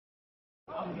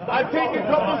I'd take a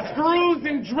couple screws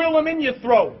and drill him in your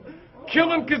throat.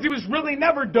 Kill him because he was really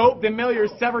never dope, then mail your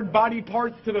severed body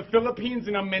parts to the Philippines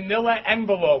in a manila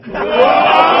envelope.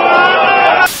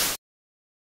 Had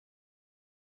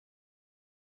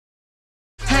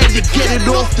to get it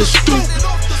off the stoop.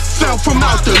 Fell from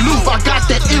out the loop. I got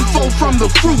that info from the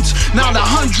fruits. Now the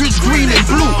hundreds green and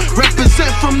blue.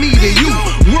 Represent from me to you.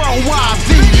 Worldwide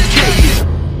vindicated.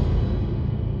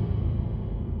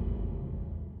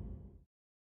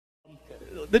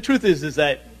 The truth is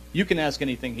that you can ask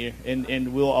anything here,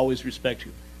 and we'll always respect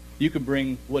you. You can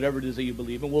bring whatever it is that you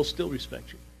believe, and we'll still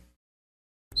respect you.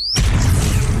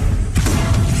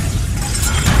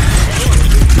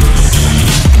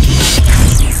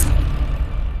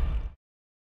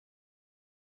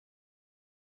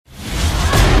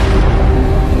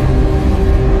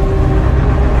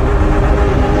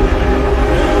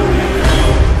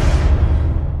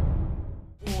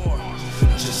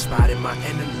 Just spotted my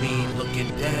enemy looking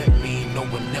at me. No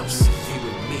one else is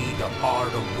viewing me. The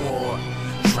art of war.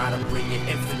 Try to bring in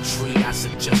infantry. I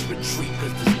suggest retreat,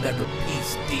 cause there's never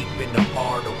peace deep in the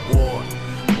art of war.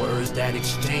 Words that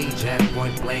exchange at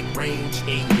point blank range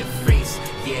in your face.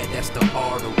 Yeah, that's the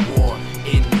art of war.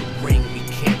 In the ring, we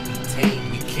can't be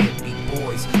tamed. We can't be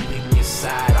boys. Pick your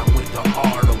side. I'm with the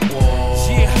art of war.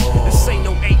 Yeah, this ain't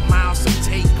no 8 miles to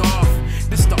take off.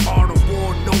 This the art of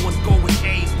war. No one going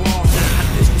A-ball.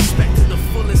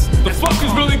 The fuck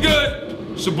is really good?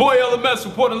 It's your boy LMS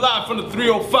reporting live from the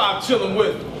 305, chilling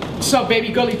with. What's up, baby?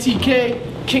 Gully TK,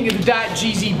 King of the Dot,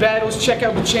 GZ Battles. Check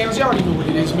out the channels. You already know what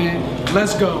it is, man.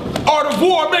 Let's go. Art of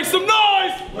War, make some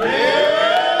noise!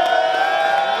 Yeah!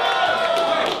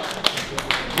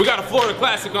 We got a Florida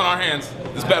classic on our hands.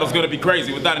 This battle's gonna be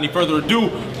crazy. Without any further ado,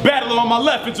 battler on my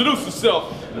left, introduce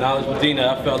yourself. Knowledge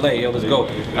Medina, FLA, yo, let's go.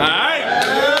 Alright.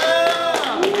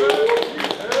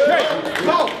 Okay,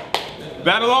 go.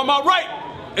 Battle on my right,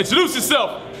 introduce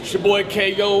yourself. It's your boy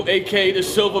KO, aka the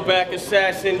Silverback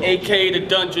Assassin, aka the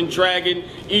Dungeon Dragon.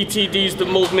 ETD's the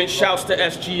movement, shouts to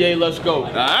SGA, let's go.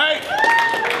 Alright.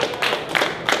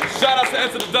 Shout outs to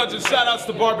Enter the Dungeon, shout outs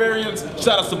to Barbarians,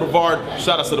 shout outs to Brevard,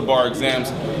 shout outs to the Bar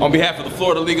Exams. On behalf of the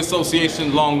Florida League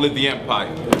Association, long live the Empire.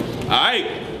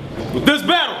 Alright, with this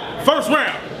battle, first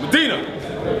round, Medina,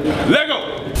 let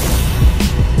go.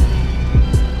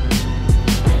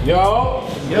 Yo.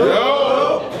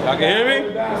 Yo. Y'all can hear me?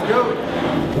 Let's go.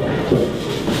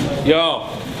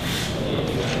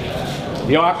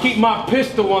 Yo, I keep my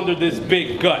pistol under this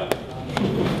big gut.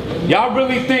 Y'all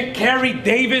really think Kerry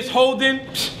Davis holding?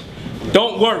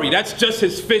 Don't worry, that's just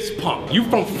his fist pump. You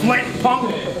from Flint,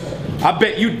 punk? I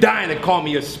bet you dying to call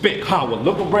me a spick, huh? Well,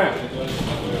 look around.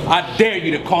 I dare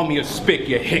you to call me a spick,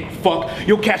 you hick fuck.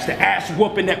 You'll catch the ass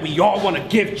whooping that we all want to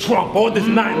give Trump, or this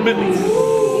 9 milli.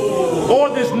 Or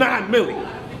this 9 milli.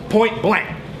 Point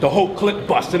blank. The whole clip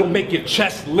bust. It'll make your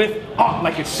chest lift up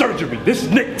like it's surgery. This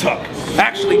Nick Tuck.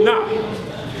 Actually, nah.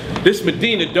 This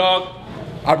Medina, dog.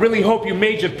 I really hope you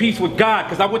made your peace with God,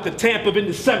 because I went to Tampa in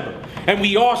December, and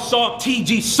we all saw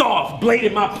TG Soft, blade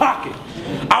in my pocket.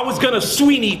 I was gonna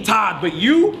Sweeney Todd, but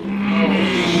you'll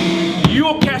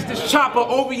catch this chopper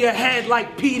over your head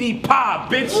like P.D.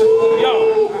 Pop, bitch.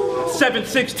 Yo,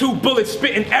 7.62 bullets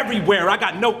spitting everywhere. I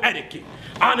got no etiquette.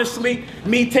 Honestly,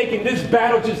 me taking this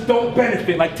battle just don't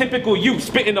benefit. Like typical you,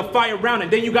 spitting a fire round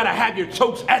and then you gotta have your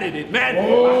chokes edited, man.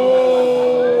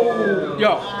 Oh.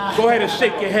 Yo, go ahead and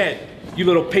shake your head. You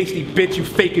little pasty bitch, you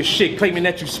fake as shit, claiming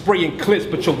that you spraying clips,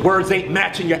 but your words ain't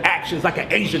matching your actions like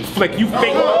an Asian flick. You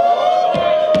fake.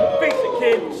 Face it,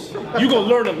 kid. You gonna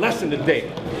learn a lesson today.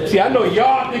 See, I know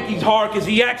y'all think he's hard because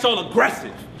he acts all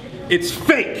aggressive. It's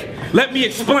fake. Let me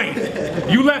explain.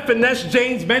 You let Finesse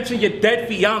James mention your dead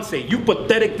fiance. You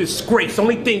pathetic disgrace.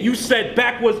 Only thing you said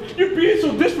back was, "You're being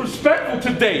so disrespectful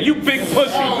today, you big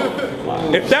pussy."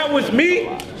 If that was me,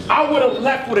 I would have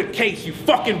left with a case, you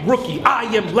fucking rookie. I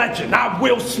am legend. I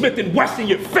Will Smith and West in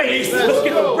your face. Let's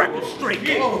get the record straight.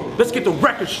 Let's get the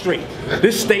record straight.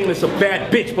 This Stainless a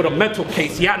bad bitch, but a mental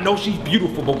case. Yeah, I know she's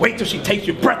beautiful, but wait till she takes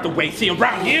your breath away. See,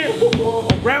 around here,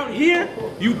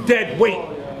 you dead weight.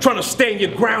 Trying to stand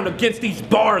your ground against these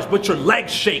bars, but your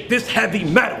legs shake. This heavy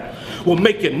metal will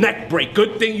make your neck break.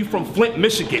 Good thing you from Flint,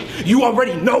 Michigan. You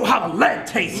already know how the lead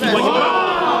tastes. Feel the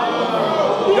crowd.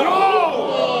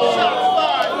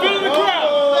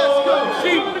 Let's go.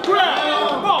 Feel the crowd.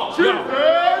 Come on.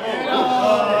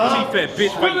 Chief-Ed,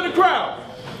 bitch. Feel the crowd.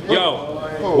 Yo,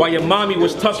 while your mommy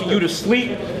was tucking you to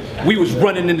sleep, we was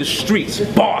running in the streets.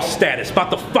 Boss status, about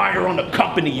to fire on the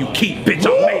company you keep, bitch.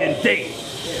 I'm Maiden Dade.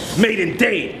 Maiden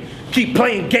Dade. Keep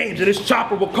playing games and this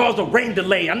chopper will cause a rain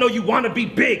delay. I know you want to be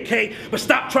big, K, but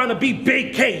stop trying to be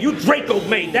big, K. You Draco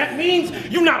made. That means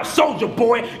you're not a soldier,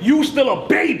 boy. You still a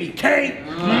baby, K.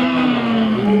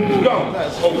 Let's go.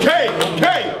 Okay.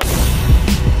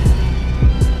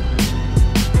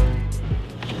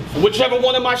 Whichever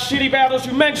one of my shitty battles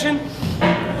you mentioned,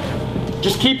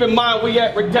 just keep in mind we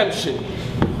at redemption.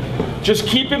 Just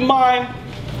keep in mind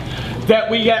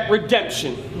that we at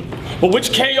redemption. But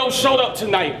which KO showed up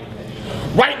tonight?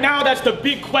 Right now, that's the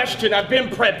big question. I've been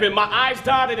prepping. My I's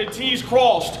dotted and T's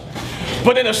crossed.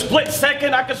 But in a split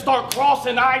second, I can start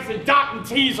crossing I's and dotting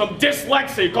T's. I'm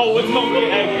dyslexic. Oh, it's gonna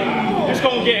get hectic. It's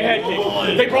gonna get hectic.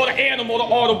 They brought an animal to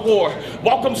Art of War.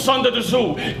 Welcome, son, to the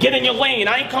zoo. Get in your lane.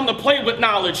 I ain't come to play with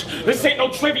knowledge. This ain't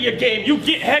no trivia game. You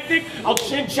get hectic, I'll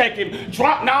chin check him.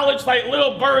 Drop knowledge like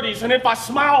little birdies. And if I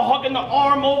smile, hugging the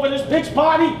arm over this bitch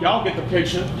body, y'all get the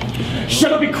picture.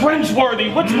 Should it be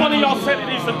cringeworthy? Which one of y'all said that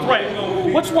he's a threat?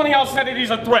 Which one of y'all said that he's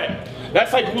a threat?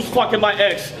 That's like who's fucking my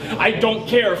ex. I don't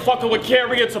care. Fucking with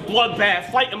Carrie, it's a bloodbath.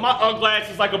 Fighting my uglass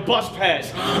is like a bus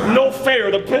pass. No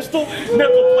fair. The pistol,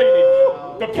 nickel plated.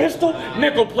 The pistol,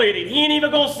 nickel plated. He ain't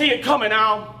even gonna see it coming,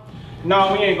 Al.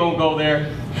 No, we ain't gonna go there.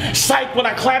 Psych, when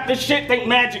I clap this shit, think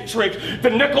magic trick. The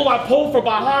nickel I pulled from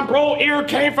behind, bro, ear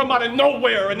came from out of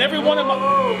nowhere. And every one of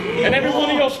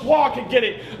your squad can get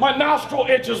it. My nostril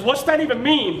itches. What's that even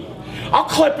mean? I'll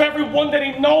clip everyone that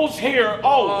he knows here.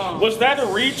 Oh, was that a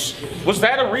reach? Was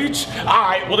that a reach?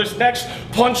 Alright, well this next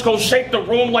punch goes shake the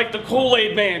room like the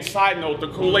Kool-Aid Man. Side note, the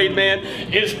Kool-Aid Man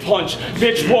is Punch.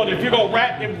 Bitch, what? If you're gonna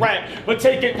rap, then rap. But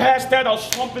take it past that, I'll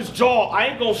slump his jaw. I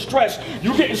ain't gonna stress.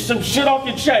 You getting some shit off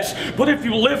your chest. But if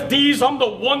you lift these, I'm the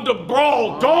one to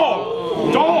brawl.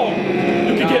 Dog.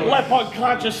 You can get left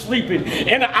unconscious sleeping.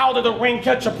 In and out of the ring,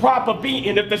 catch a proper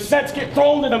beating. If the sets get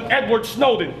thrown, then I'm Edward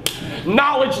Snowden.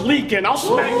 Knowledge leaking. I'll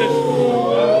smack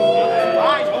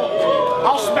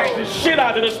the shit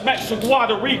out of this Mexican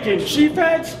Puerto Rican. Chief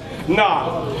heads?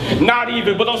 Nah, not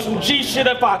even. But on some G shit,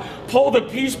 if I pull the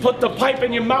piece, put the pipe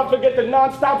in your mouth and get the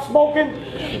non-stop smoking,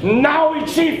 now we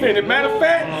chiefing. And matter of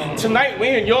fact, tonight we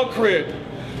in your crib.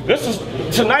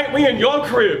 Tonight we in your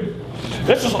crib.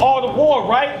 This is Art of War,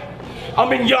 right?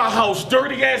 I'm in your house,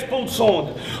 dirty ass boots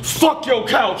on. Fuck your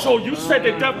couch. Oh, you said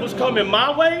that death was coming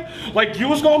my way? Like you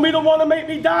was gonna be the one to make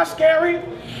me die scary?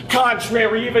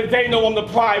 Contrary, even they know I'm the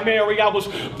primary. I was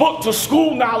booked to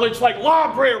school knowledge like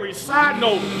libraries. Side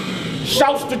note,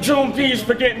 shouts to June Peas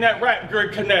for getting that rap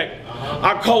grid connect.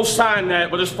 I co-sign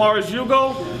that, but as far as you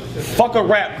go, fuck a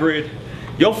rap grid.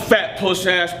 Your fat push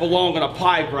ass belong in a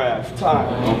pie graph.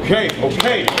 Time. Okay.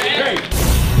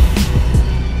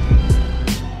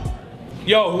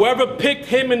 Yo, whoever picked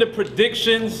him in the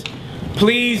predictions,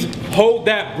 please hold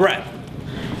that breath.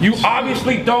 You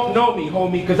obviously don't know me,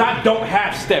 homie, because I don't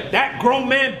have step. That grown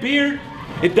man beard,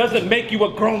 it doesn't make you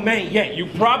a grown man yet. You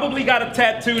probably got a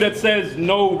tattoo that says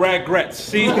no regrets.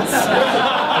 See?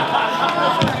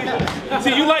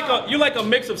 See, you like a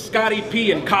mix of Scotty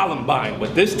P and Columbine,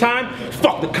 but this time,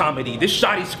 fuck the comedy. This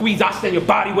shoddy squeeze, I send your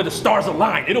body where the stars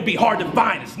align. It'll be hard to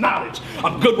find, it's knowledge.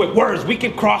 I'm good with words, we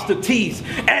can cross the T's,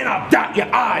 and I'll dot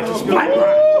your I's. It's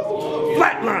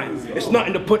flatline. It's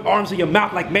nothing to put arms in your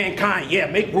mouth like mankind. Yeah,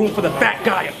 make room for the fat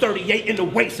guy, a 38 in the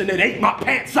waist, and it ain't my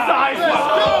pants size.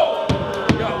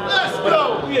 Let's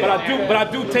go. But I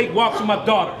do take walks with my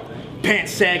daughter.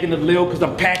 Pants sagging a little because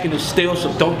I'm packing the still,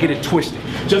 so don't get it twisted.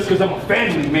 Just because I'm a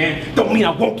family man, don't mean I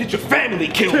won't get your family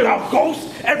killed. I'll ghost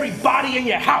everybody in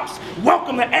your house.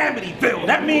 Welcome to Amityville.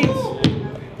 That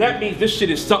means this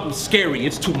shit is something scary.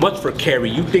 It's too much for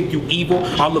Carrie. You think you evil?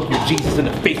 I'll look with Jesus in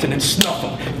the face and then snuff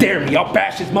him. Dare me, I'll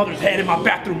bash his mother's head in my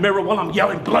bathroom mirror while I'm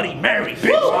yelling Bloody Mary,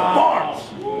 bitch.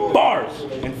 Bars,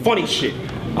 and funny shit.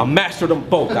 I mastered them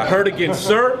both. I heard again,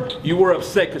 sir, you were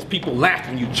upset because people laughed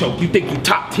when you choked. You think you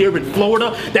top tier in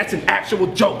Florida? That's an actual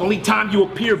joke. Only time you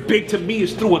appear big to me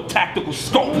is through a tactical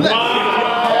scope. Yo.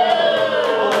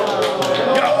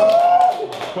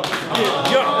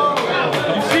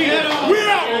 You see?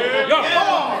 Yo,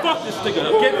 fuck this nigga.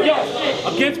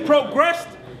 Against Progressed,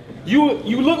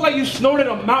 you look like you snorted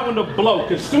a mountain of blow.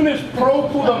 Cause soon as Pro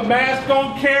pulled a mask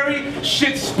on Carrie,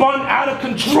 shit spun out of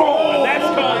control. And that's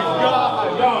cause,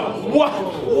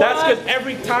 That's cause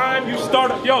every time you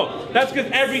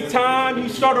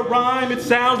start a rhyme, it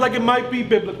sounds like it might be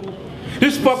biblical.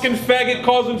 This fucking faggot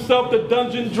calls himself the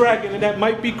Dungeon Dragon, and that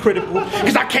might be critical.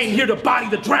 Cause I came here to body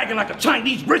the dragon like a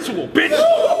Chinese ritual, bitch.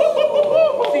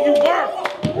 See, you were.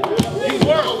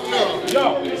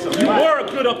 Yo, you were a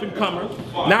good up-and-comer.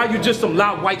 Now you're just some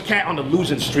loud white cat on a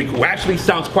losing streak who actually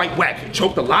sounds quite whack. You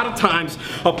choked a lot of times,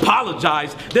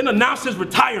 apologized, then announced his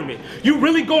retirement. You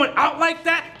really going out like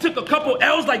that? Took a couple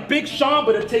L's like Big Sean,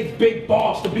 but it takes big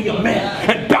balls to be a man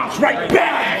and bounce right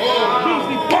back.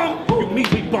 Measly bum, you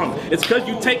measly bum. It's because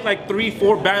you take like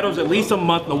 3-4 battles at least a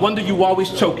month. No wonder you always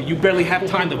choking. You barely have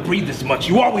time to breathe this much.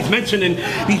 You always mentioning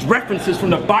these references from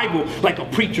the Bible like a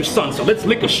preacher's son. So let's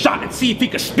lick a shot and see if he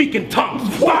can speak in tongues.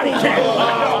 Body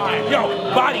cam. Yo,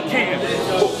 body cam.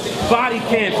 Body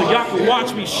cam so y'all can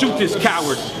watch me shoot this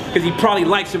coward. Because he probably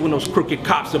likes it when those crooked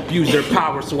cops abuse their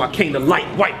power. So I came to light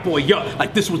white boy up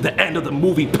like this was the end of the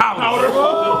movie Powder.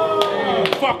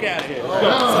 Fuck out of here.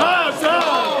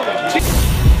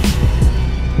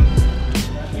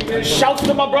 Shouts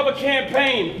to my brother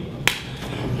Campaign.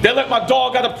 They let my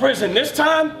dog out of prison. This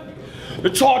time, the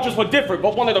charges were different,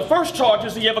 but one of the first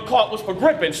charges he ever caught was for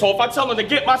gripping. So if I tell him to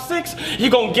get my 6, he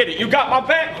gonna get it. You got my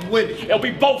back? I'm with it. It'll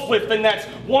be both lifting. That's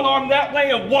one arm that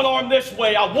way and one arm this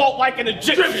way. I walk like an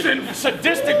Egyptian.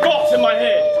 Sadistic thoughts in my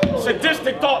head.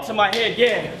 Sadistic thoughts in my head,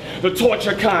 yeah. The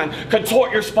torture kind,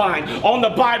 contort your spine. On the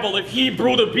Bible, if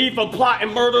Hebrew the beef of plot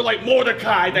and murder like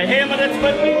Mordecai. The hammer that's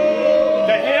with me.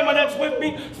 The hammer that's with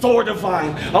me, Thor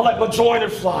divine. I'll let my joiner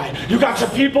fly. You got your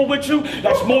people with you?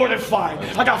 That's more than fine.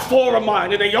 I got 4 of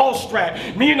mine and they all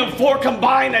strapped. Me and them 4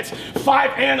 combined, that's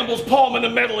 5 animals, palm in the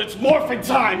middle. It's morphin'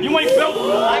 time. You ain't built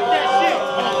like that shit.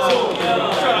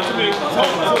 Shout out to me.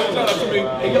 Shout out to me.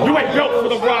 You ain't built for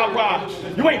the rah-rah.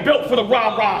 You ain't built for the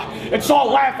rah-rah. It's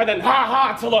all laughing and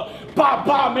ha-ha till a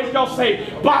ba-ba make y'all say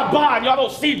ba-ba. And y'all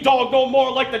don't see dog no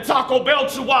more like the Taco Bell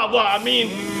chihuahua. I mean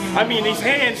these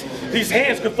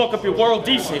hands could fuck up your world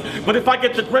decent. But if I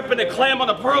get to gripping and clam on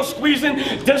the pearl squeezing,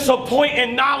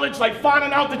 disappointing knowledge like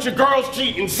finding out that your girl's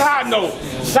cheating. Side note,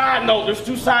 there's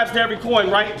 2 sides to every coin,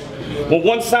 right? Well,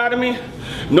 one side of me,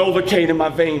 Novocaine in my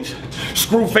veins.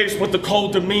 Screw face with the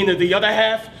cold demeanor. The other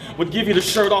half would give you the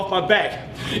shirt off my back.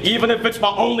 Even if it's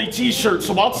my only t-shirt.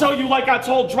 So I'll tell you like I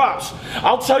told Drops.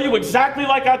 I'll tell you exactly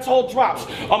like I told Drops.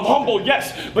 I'm humble,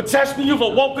 yes, but test me, you've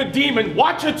awoke a demon.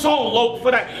 Watch your tone, Loke,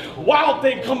 for that wild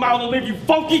thing come out and leave you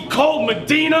funky cold,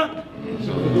 Medina.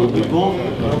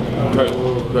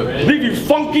 Leave you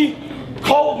funky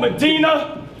cold,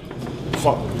 Medina.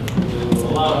 Fuck.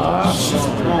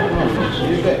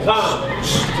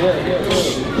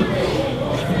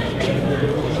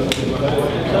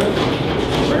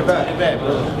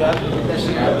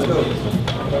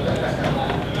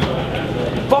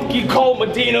 Funky cold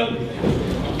Medina.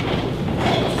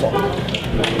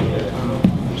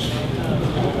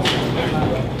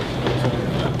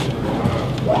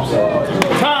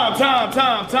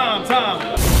 Time.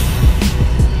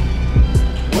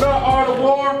 What up, Art of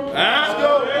War? Let's go.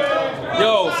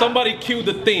 Yo, somebody cue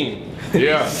the theme.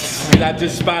 Yeah. I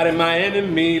just spotted my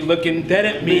enemy looking dead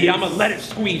at me. I'ma let it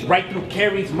squeeze right through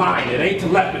Carrie's mind. It ain't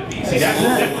telepathy. See, that's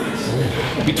the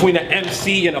difference between an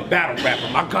MC and a battle rapper.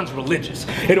 My gun's religious.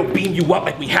 It'll beam you up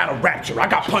like we had a rapture. I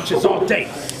got punches all day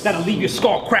that'll leave your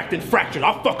skull cracked and fractured.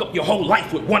 I'll fuck up your whole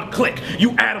life with one click.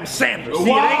 You Adam Sandler. See,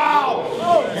 wow.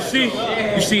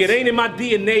 You see, it ain't in my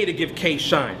DNA to give K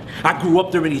shine. I grew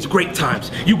up during these great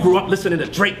times. You grew up listening to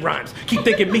Drake rhymes. Keep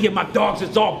thinking me and my dogs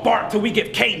is all bark till we give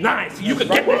K9. So you can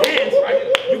get the hands, right?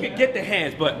 You can get the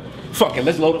hands, but fuck it,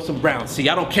 let's load up some rounds. See,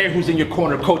 I don't care who's in your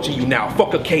corner coaching you now.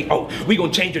 Fuck a KO. We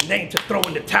gonna change your name to throw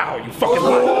in the towel, you fucking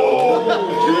lying.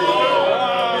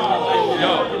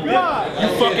 Yo, you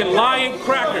fucking lying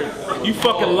cracker. You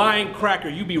fucking lying cracker.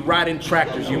 You be riding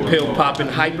tractors, you pill popping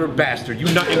hyper bastard. You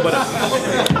nothing but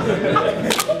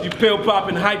a... You pill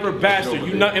popping hyper bastard.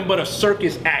 You nothing but a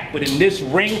circus act. But in this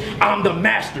ring, I'm the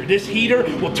master. This heater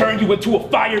will turn you into a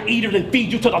fire eater and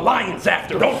feed you to the lions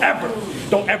after. Don't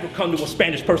ever come to a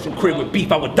Spanish person crib with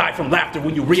beef. I would die from laughter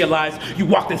when you realize you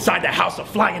walked inside the house of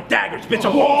flying daggers. Bitch,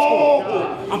 I'm old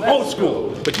school. I'm old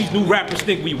school. But these new rappers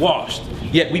think we washed.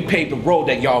 Yet we paved the road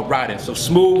that y'all riding. So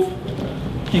smooth.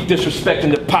 Keep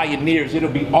disrespecting the pioneers, it'll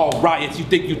be all riots. You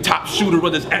think you top shooter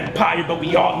of this empire, but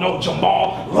we all know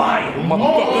Jamal lying,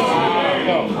 motherfuckers.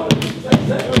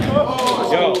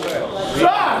 Yo.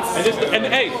 And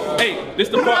hey, this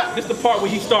the part where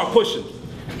he start pushing.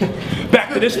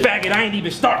 Back to this faggot, I ain't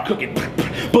even start cooking.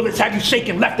 Bullets have you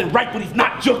shaking left and right, but he's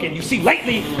not juking. You see,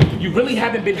 lately, you really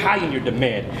haven't been high in your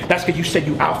demand. That's because you said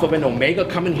you Alpha and Omega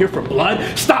coming here for blood.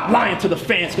 Stop lying to the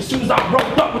fans, because soon as I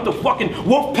rolled up with the fucking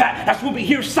wolf pack, that's when we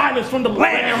hear silence from the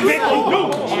land.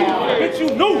 Bitch,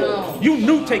 you knew. You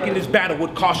knew taking this battle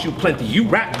would cost you plenty. You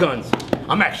rap guns.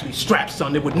 I'm actually strapped,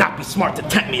 son. It would not be smart to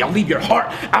tempt me. I'll leave your heart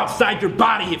outside your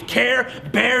body if care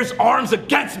bears arms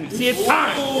against me. See, it's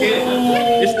time.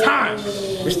 It's time.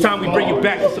 It's time we bring you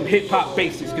back to some hip-hop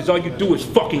basics, because all you do is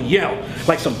fucking yell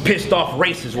like some pissed-off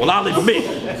racist. Well, I'll admit,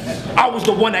 I was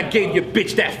the one that gave your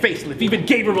bitch that facelift. Even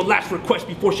gave her a last request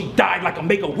before she died like a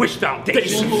Make-A-Wish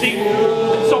Foundation. See?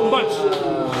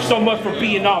 So much for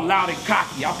being all loud and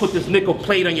cocky. I'll put this nickel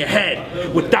plate on your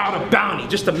head without a bounty,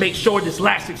 just to make sure this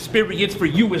last experience for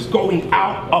you is going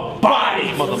out of body,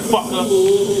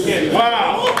 motherfucker.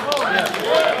 Wow.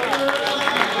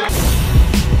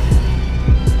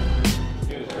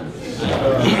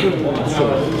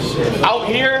 Out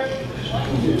here,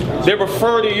 they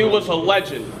refer to you as a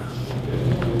legend.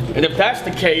 And if that's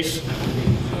the case,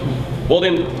 well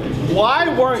then, why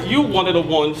weren't you one of the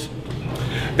ones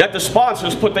that the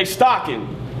sponsors put their stock in?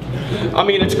 I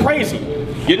mean, it's crazy.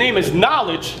 Your name is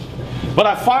Knowledge, but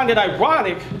I find it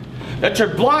ironic that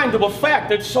you're blind to a fact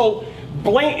that's so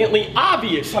blatantly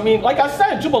obvious. I mean, like I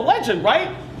said, you're a legend,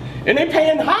 right? And they're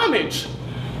paying homage.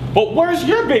 But where's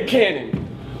your big cannon?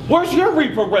 Where's your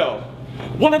Reaper Rail?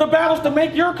 One of the battles to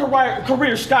make your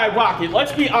career skyrocket.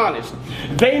 Let's be honest.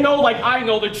 They know, like I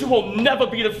know, that you will never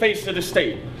be the face of the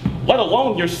state, let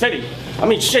alone your city. I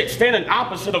mean, shit, standing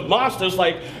opposite of monsters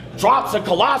like Drops and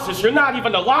Colossus, you're not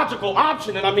even a logical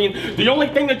option. And I mean, the only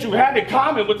thing that you had in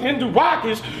common with Hindu Rock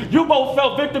is you both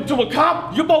fell victim to a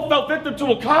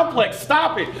complex.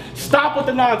 Stop it. Stop with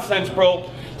the nonsense, bro.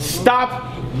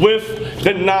 Stop with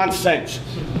the nonsense.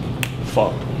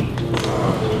 Fuck.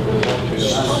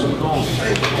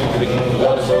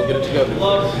 Get it together.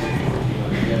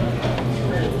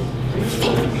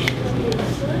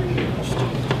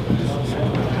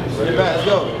 Let's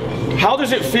go. How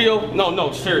does it feel?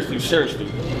 No, seriously.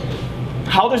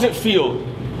 How does it feel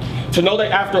to know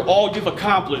that after all you've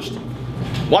accomplished,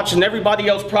 watching everybody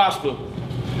else prosper,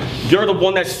 you're the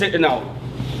one that's sitting out,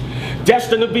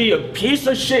 destined to be a piece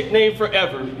of shit name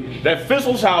forever, that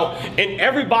fizzles out and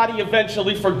everybody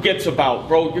eventually forgets about?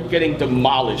 Bro, you're getting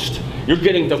demolished. You're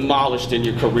getting demolished in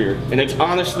your career. And it's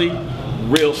honestly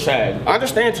real sad. I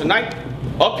understand tonight,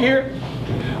 up here,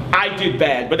 I did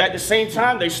bad, but at the same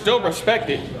time, they still respect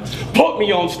it. Put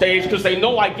me on stage because they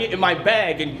know I get in my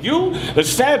bag. And you, the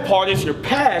sad part is your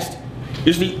past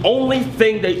is the only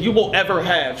thing that you will ever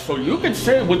have. So you can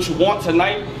say what you want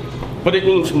tonight, but it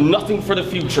means nothing for the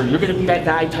future. You're gonna be that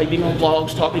guy typing on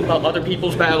blogs, talking about other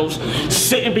people's battles,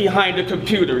 sitting behind a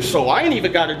computer. So I ain't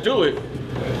even gotta do it.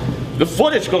 The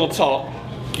footage gonna talk,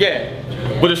 yeah.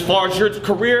 But as far as your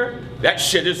career, that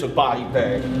shit is a body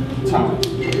bag. Time.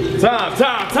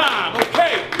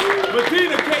 Okay.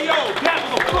 Medina KO. That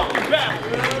was a fucking battle.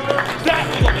 That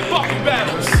was a fucking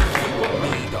battle.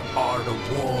 The art of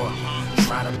war.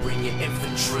 Try to bring in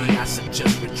infantry. I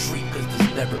suggest retreat, cause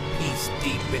there's never peace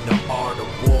deep in the art of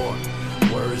war.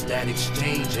 Words that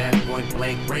exchange at point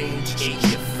blank range in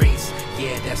your face.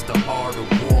 Yeah, that's the art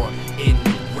of war. In